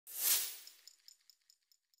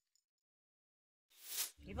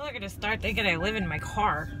People are gonna start thinking I live in my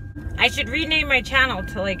car. I should rename my channel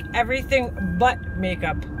to like everything but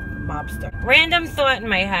makeup mobster. Random thought in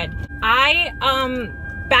my head. I,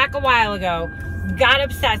 back a while ago, got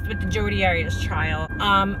obsessed with the Jodi Arias trial.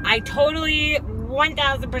 I totally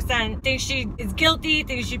 1000% think she is guilty,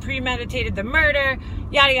 think she premeditated the murder,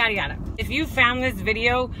 yada, yada, yada. If you found this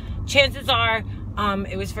video, chances are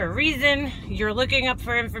it was for a reason. You're looking up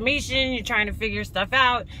for information, you're trying to figure stuff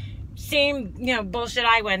out. Same, you know, bullshit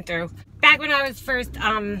I went through. Back when I was first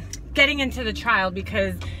getting into the trial,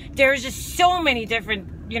 because there was just so many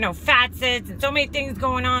different, you know, facets and so many things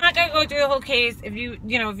going on. I'm not gonna go through the whole case. If you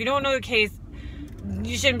don't know the case,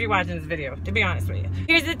 you shouldn't be watching this video, to be honest with you.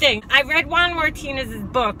 Here's the thing. I read Juan Martinez's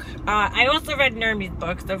book. I also read Nermi's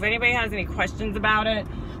book, so if anybody has any questions about it,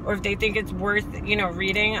 or if they think it's worth, you know,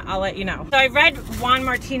 reading, I'll let you know. So I read Juan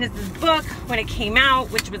Martinez's book when it came out,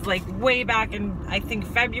 which was like way back in, I think,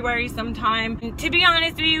 February sometime. And to be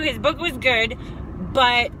honest with you, his book was good,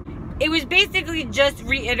 but it was basically just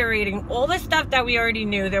reiterating all the stuff that we already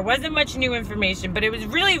knew. There wasn't much new information, but it was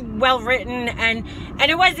really well written, and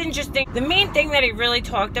it was interesting. The main thing that he really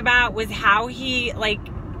talked about was how he, like,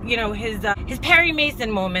 you know, his Perry Mason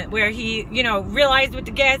moment, where he, you know, realized with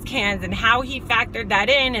the gas cans and how he factored that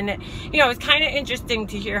in. And it, you know, it's kind of interesting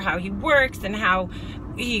to hear how he works and how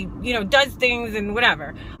he, you know, does things and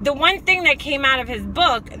whatever. The one thing that came out of his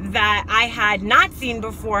book that I had not seen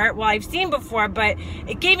before, well, I've seen before, but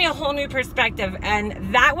it gave me a whole new perspective,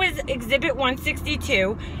 and that was Exhibit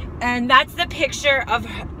 162, and that's the picture of,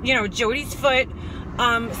 you know, Jodi's foot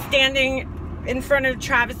standing in front of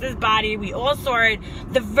Travis's body. We all saw it.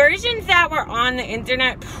 The versions that were on the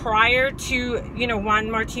internet prior to, you know,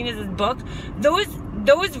 Juan Martinez's book,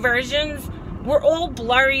 those versions were all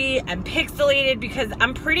blurry and pixelated, because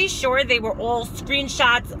I'm pretty sure they were all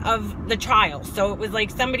screenshots of the trial. So it was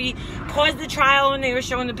like somebody paused the trial and they were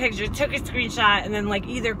showing the picture, took a screenshot, and then like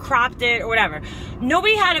either cropped it or whatever.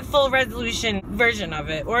 Nobody had a full resolution version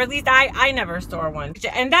of it, or at least I never saw one.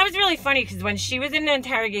 And that was really funny, because when she was in the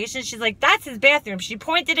interrogation, she's like, that's his bathroom. She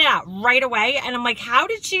pointed it out right away, and I'm like, how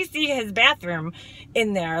did she see his bathroom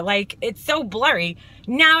in there? Like, it's so blurry.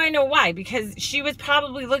 Now I know why, because she was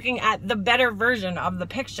probably looking at the better version of the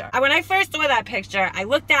picture. When I first saw that picture, I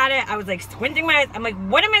looked at it, I was like squinting my eyes. I'm like,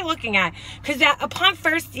 what am I looking at? Because upon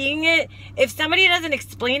first seeing it, if somebody doesn't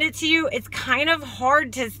explain it to you, it's kind of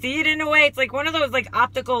hard to see it in a way. It's like one of those like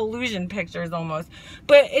optical illusion pictures almost.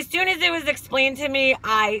 But as soon as it was explained to me,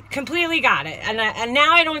 I completely got it. And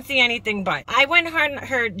now I don't see anything but. I went on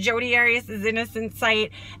her Jodi Arias' innocent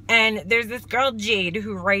site, and there's this girl, Jade,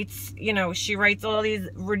 who writes, you know, she writes all these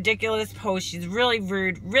ridiculous posts. She's really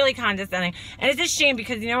rude, really condescending, and it's a shame,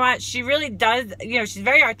 because you know what, she really does, you know, she's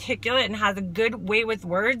very articulate and has a good way with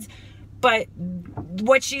words, but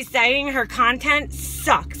what she's saying, her content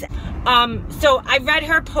sucks. So I read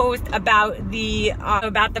her post about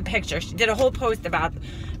the picture. She did a whole post about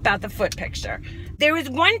the foot picture. There was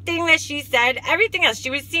one thing that she said. Everything else, she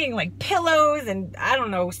was seeing like pillows and, I don't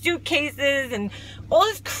know, suitcases and all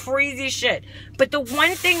this crazy shit. But the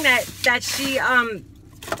one thing that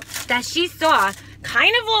she saw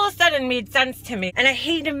kind of all of a sudden made sense to me. And I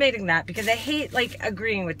hate admitting that, because I hate like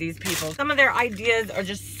agreeing with these people. Some of their ideas are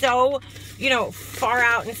just so, you know, far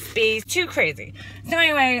out in space, too crazy. So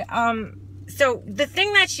anyway, so the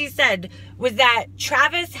thing that she said was that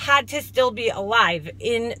Travis had to still be alive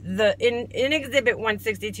in Exhibit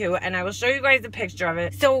 162, and I will show you guys a picture of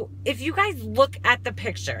it. So if you guys look at the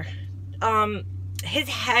picture, his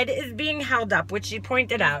head is being held up, which she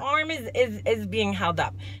pointed out. His arm is being held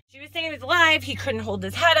up. She was saying he was alive, he couldn't hold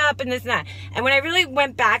his head up, and this and that. And when I really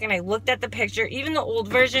went back and I looked at the picture, even the old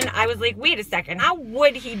version, I was like, wait a second, how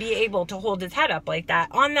would he be able to hold his head up like that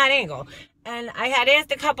on that angle? And I had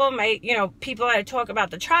asked a couple of my, you know, people I talk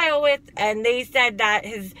about the trial with, and they said that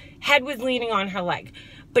his head was leaning on her leg.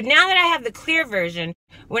 But now that I have the clear version,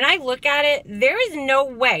 when I look at it, there is no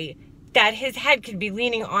way that his head could be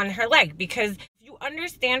leaning on her leg, because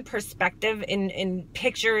understand perspective in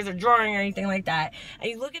pictures or drawing or anything like that,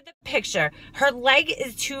 and you look at the picture, her leg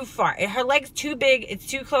is too far. Her leg's too big, it's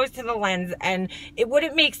too close to the lens, and it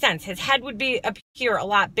wouldn't make sense. His head would be up here a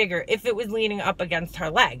lot bigger if it was leaning up against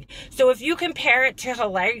her leg. So if you compare it to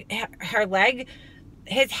her leg,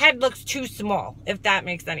 his head looks too small, if that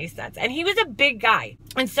makes any sense. And he was a big guy.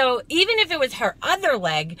 And so even if it was her other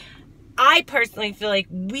leg, I personally feel like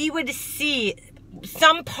we would see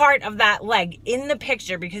some part of that leg in the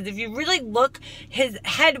picture, because if you really look, his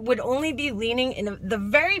head would only be leaning in the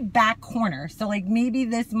very back corner. So like maybe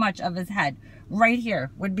this much of his head right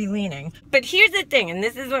here would be leaning. But here's the thing, and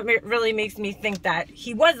this is what really makes me think that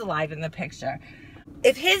he was alive in the picture.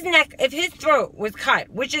 if his throat was cut,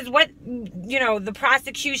 which is what, you know, the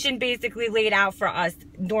prosecution basically laid out for us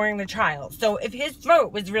during the trial. So if his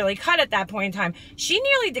throat was really cut at that point in time, she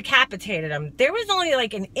nearly decapitated him. There was only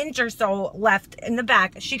like an inch or so left in the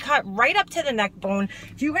back. She cut right up to the neck bone.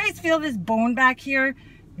 If you guys feel this bone back here,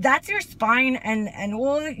 that's your spine, and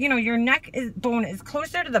all, you know, your neck bone is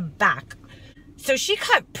closer to the back. So she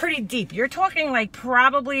cut pretty deep. You're talking like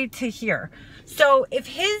probably to here. So if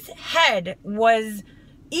his head was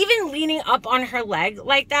even leaning up on her leg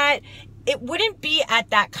like that, it wouldn't be at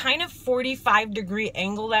that kind of 45-degree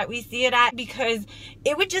angle that we see it at, because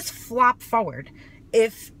it would just flop forward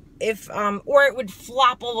or it would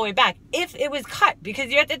flop all the way back if it was cut. Because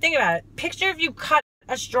you have to think about it. Picture if you cut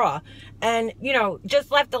a straw and, you know,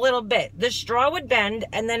 just left a little bit. The straw would bend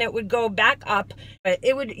and then it would go back up. But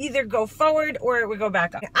it would either go forward or it would go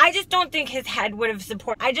back up. I just don't think his head would have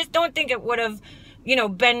supported. I just don't think it would have, you know,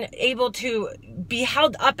 been able to be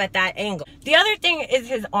held up at that angle. The other thing is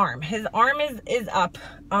his arm. His arm is up.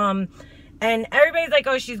 And everybody's like,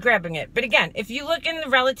 oh, she's grabbing it. But again, if you look in the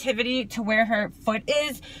relativity to where her foot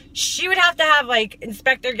is, she would have to have like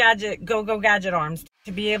Inspector Gadget, Go-Go Gadget arms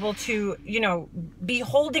to be able to, you know, be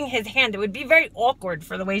holding his hand. It would be very awkward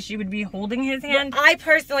for the way she would be holding his hand. What I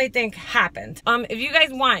personally think happened. If you guys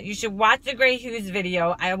want, you should watch the Gray Hughes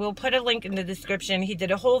video. I will put a link in the description. He did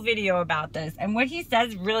a whole video about this. And what he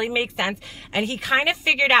says really makes sense. And he kind of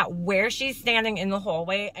figured out where she's standing in the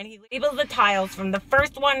hallway. And he labels the tiles from the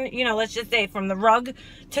first one, you know, let's just say from the rug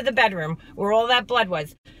to the bedroom where all that blood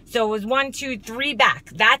was. So it was 1, 2, 3 back.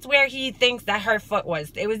 That's where he thinks that her foot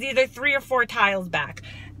was. It was either 3 or 4 tiles back.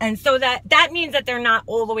 And so that means that they're not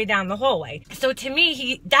all the way down the hallway. So to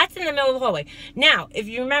me, that's in the middle of the hallway. Now, if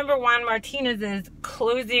you remember Juan Martinez's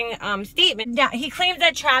closing statement, now he claims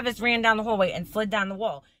that Travis ran down the hallway and slid down the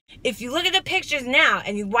wall. If you look at the pictures now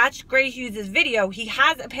and you watch Gray Hughes' video, he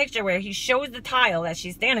has a picture where he shows the tile that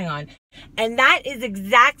she's standing on. And that is the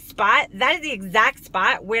exact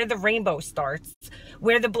spot where the rainbow starts,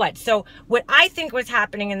 where the blood. So what I think was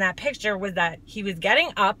happening in that picture was that he was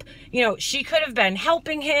getting up. You know, she could have been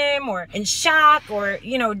helping him or in shock, or,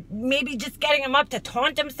 you know, maybe just getting him up to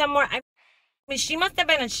taunt him somewhere. I mean, she must have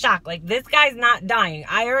been in shock. Like, this guy's not dying.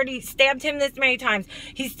 I already stabbed him this many times.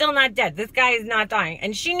 He's still not dead. This guy is not dying.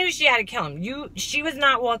 And she knew she had to kill him. She was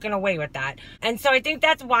not walking away with that. And so I think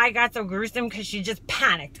that's why it got so gruesome, because she just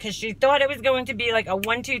panicked, because she thought it was going to be like a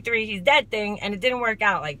 1, 2, 3, he's dead thing, and it didn't work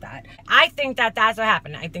out like that. I think that that's what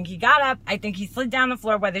happened. I think he got up. I think he slid down the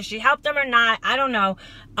floor. Whether she helped him or not, I don't know.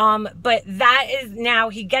 But that is, now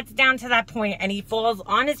he gets down to that point and he falls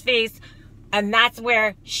on his face. And that's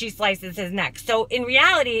where she slices his neck. So in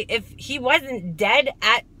reality, if he wasn't dead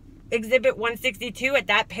at Exhibit 162 at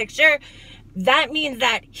that picture, that means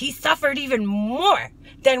that he suffered even more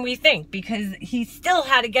than we think, because he still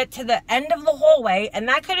had to get to the end of the hallway, and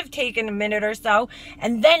that could have taken a minute or so,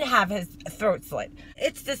 and then have his throat slit.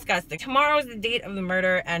 It's disgusting. Tomorrow's the date of the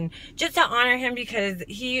murder, and just to honor him, because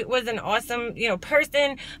he was an awesome, you know,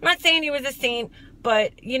 person. I'm not saying he was a saint,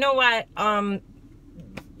 but you know what?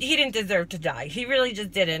 He didn't deserve to die. He really just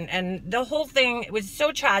didn't. And the whole thing was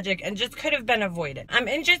so tragic and just could have been avoided. I'm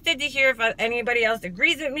interested to hear if anybody else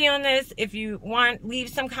agrees with me on this. If you want, leave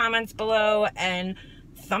some comments below and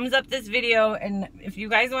thumbs up this video. And if you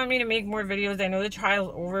guys want me to make more videos, I know the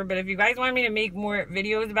trial's over, but if you guys want me to make more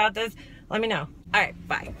videos about this, let me know. All right,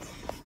 bye.